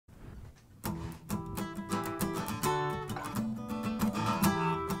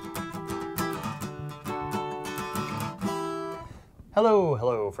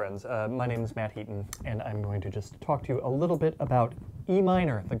Hello friends. My name is Matt Heaton, and I'm going to just talk to you a little bit about E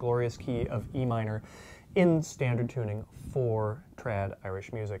minor, the glorious key of E minor in standard tuning for trad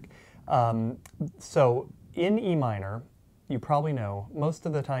Irish music. So in E minor, you probably know, most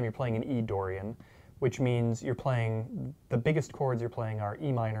of the time you're playing an E Dorian, which means you're playing, the biggest chords you're playing are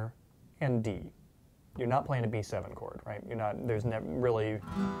E minor and D. You're not playing a B7 chord, right? You're not, there's never really,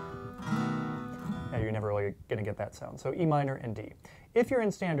 you're never really going to get that sound. So E minor and D. If you're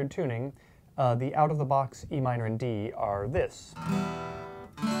in standard tuning, the out-of-the-box E minor and D are this,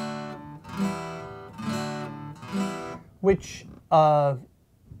 which I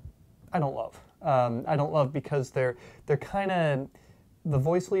don't love. I don't love because they're kind of, the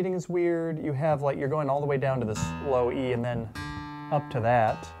voice leading is weird. You have like, you're going all the way down to this low E and then up to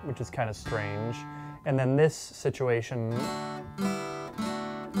that, which is kind of strange. And then this situation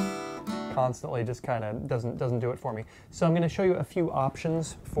constantly just kind of doesn't do it for me. So I'm going to show you a few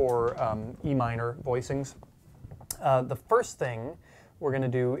options for E minor voicings. The first thing we're going to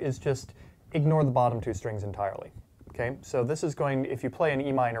do is just ignore the bottom two strings entirely. Okay, so this is going, if you play an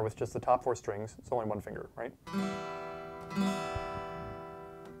E minor with just the top four strings, it's only one finger, right?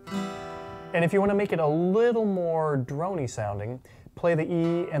 And if you want to make it a little more drony sounding, play the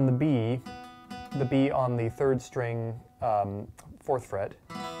E and the B on the third string, fourth fret.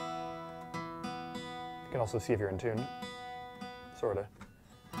 You can also see if you're in tune, sort of.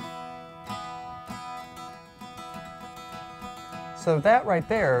 So that right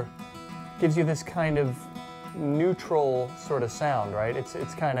there gives you this kind of neutral sort of sound, right?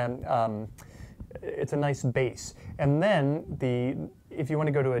 It's kind of, it's a nice bass. And then if you want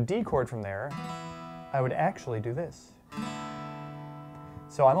to go to a D chord from there, I would actually do this.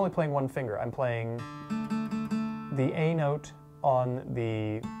 So I'm only playing one finger. I'm playing the A note on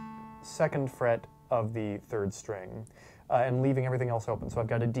the second fret of the third string and leaving everything else open. So I've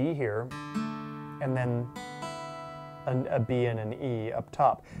got a D here and then a B and an E up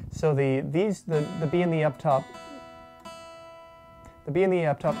top. So the B and the up top, the B and the E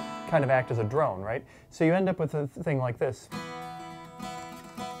up top kind of act as a drone, right? So you end up with a thing like this.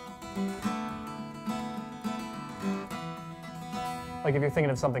 Like if you're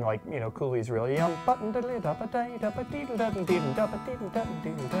thinking of something like, you know, Cooley's really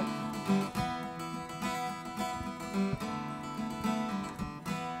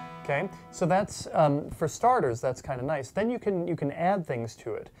okay, so that's for starters, that's kind of nice. Then you can add things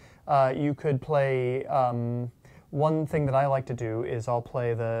to it. You could play, one thing that I like to do is I'll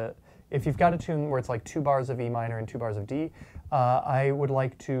play if you've got a tune where it's like 2 bars of E minor and 2 bars of D, I would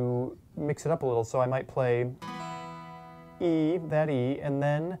like to mix it up a little, so I might play E, that E, and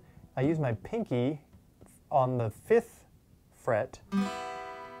then I use my pinky on the 5th fret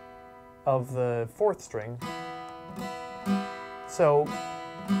of the 4th string. So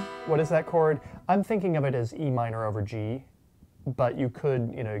what is that chord? I'm thinking of it as E minor over G, but you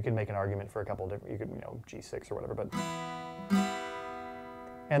could make an argument for a couple of different, you could, G6 or whatever, but.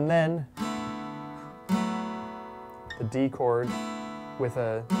 And then the D chord with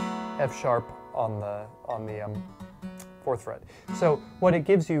a F sharp on the 4th fret. So what it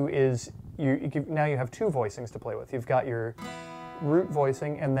gives you is, now you have two voicings to play with. You've got your root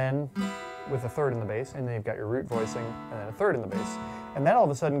voicing and then with a third in the bass, and then you've got your root voicing and then a third in the bass. And that all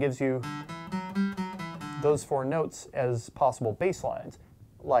of a sudden gives you those 4 notes as possible bass lines,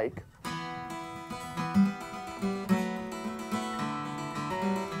 like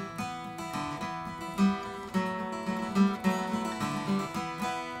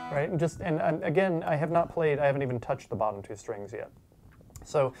right? And again, I haven't even touched the bottom 2 strings yet.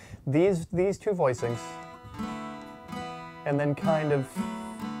 So these 2 voicings, and then kind of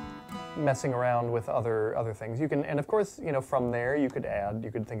messing around with other things. You can, and of course, from there you could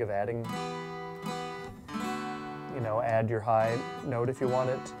think of adding, add your high note if you want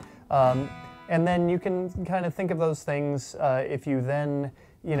it. And then you can kind of think of those things if you then,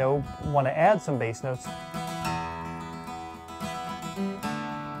 want to add some bass notes.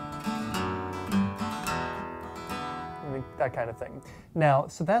 That kind of thing. Now,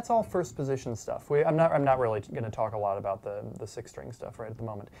 so that's all first position stuff. I'm not really going to talk a lot about the 6-string stuff right at the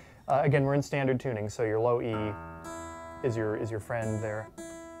moment. Again, we're in standard tuning, so your low E is your friend there.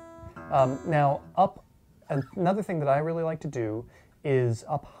 Now, another thing that I really like to do is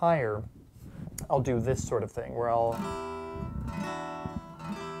up higher. I'll do this sort of thing where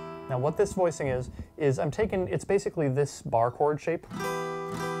now what this voicing is it's basically this bar chord shape,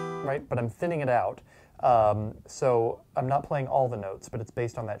 right? But I'm thinning it out. So I'm not playing all the notes, but it's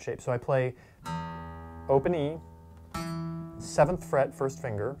based on that shape. So I play open E, 7th fret, 1st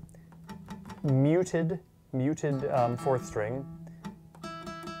finger, muted 4th string,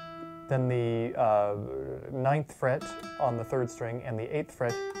 then the 9th fret on the 3rd string, and the 8th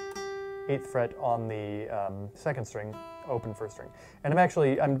fret on the 2nd string, open 1st string. And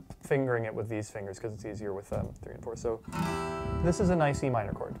I'm fingering it with these fingers because it's easier with 3 and 4. So this is a nice E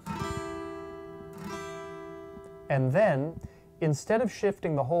minor chord. And then, instead of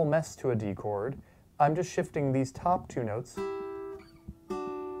shifting the whole mess to a D chord, I'm just shifting these top 2 notes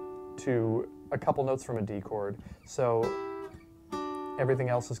to a couple notes from a D chord. So everything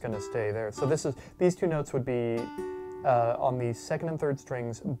else is going to stay there. So these 2 notes would be on the 2nd and 3rd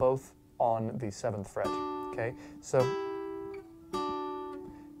strings, both on the 7th fret. Okay, so,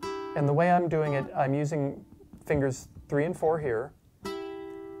 and the way I'm doing it, I'm using fingers 3 and 4 here,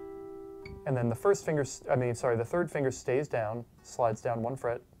 and then the 3rd finger stays down, slides down 1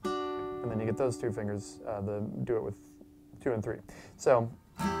 fret, and then you get those 2 fingers, do it with 2 and 3. So,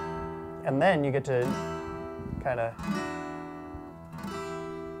 and then you get to kind of,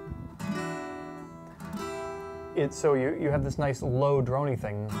 so you have this nice low drony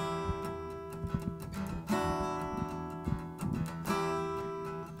thing.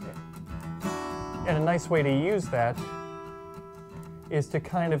 And a nice way to use that is to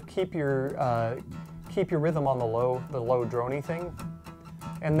kind of keep your rhythm on the low drony thing,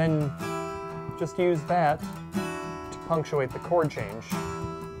 and then just use that to punctuate the chord change.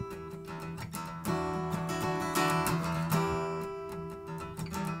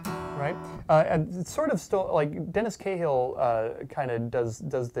 Right? And it's sort of still like Dennis Cahill kind of does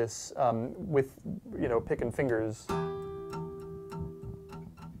this with, you know, picking fingers.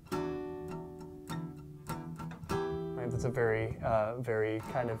 Right? That's a very very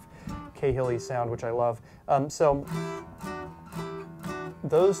kind of Cahill-y sound, which I love. So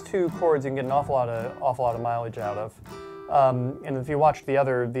those 2 chords you can get an awful lot of mileage out of. And if you watched the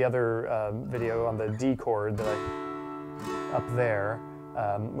other video on the D chord that up there,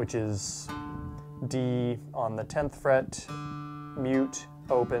 which is D on the 10th fret, mute,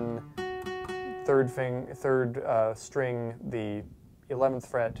 open, 3rd string, the 11th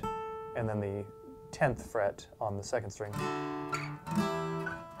fret, and then the 10th fret on the 2nd string.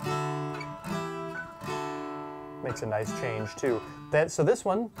 Makes a nice change too. So this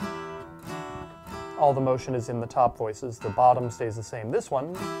one, all the motion is in the top voices, the bottom stays the same. This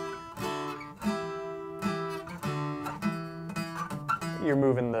one, you're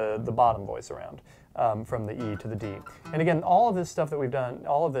moving the bottom voice around from the E to the D. And again, all of this stuff that we've done,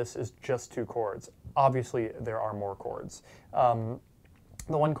 all of this is just 2 chords. Obviously, there are more chords.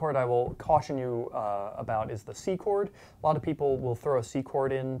 The one chord I will caution you about is the C chord. A lot of people will throw a C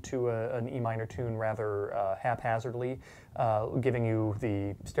chord into an E minor tune rather haphazardly, giving you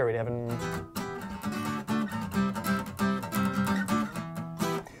the Stairway to Heaven.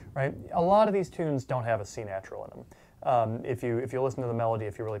 Right? A lot of these tunes don't have a C natural in them. If you listen to the melody,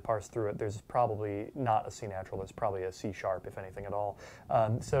 if you really parse through it, there's probably not a C natural. There's probably a C sharp, if anything at all.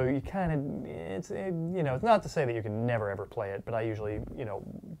 So you kind of, it's not to say that you can never ever play it, but I usually,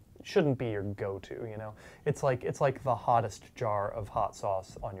 shouldn't be your go-to. It's like the hottest jar of hot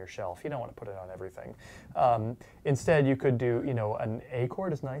sauce on your shelf. You don't want to put it on everything. Instead, you could do, an A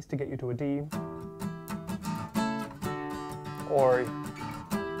chord is nice to get you to a D, or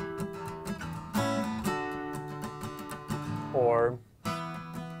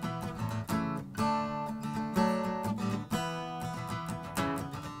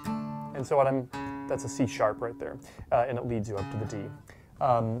and so that's a C sharp right there, and it leads you up to the D.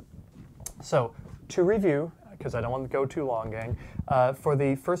 So to review, because I don't want to go too long, gang, for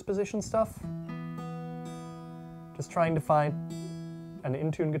the first position stuff, just trying to find an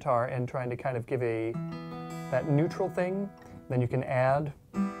in-tune guitar and trying to kind of give that neutral thing. Then you can add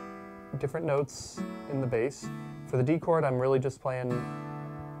different notes in the bass. For the D chord, I'm really just playing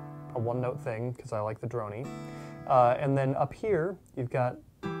a 1-note thing because I like the drony. And then up here, you've got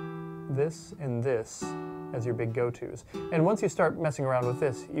this and this as your big go-tos. And once you start messing around with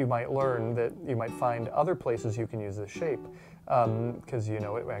this, you might learn that you might find other places you can use this shape, because it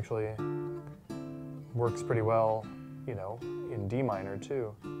actually works pretty well, in D minor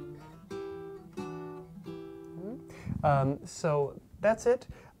too. So that's it.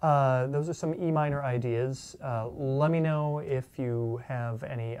 Those are some E minor ideas. Let me know if you have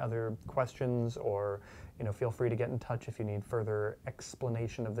any other questions, or feel free to get in touch if you need further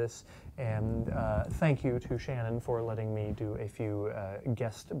explanation of this. And thank you to Shannon for letting me do a few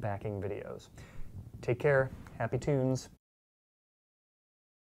guest backing videos. Take care. Happy tunes.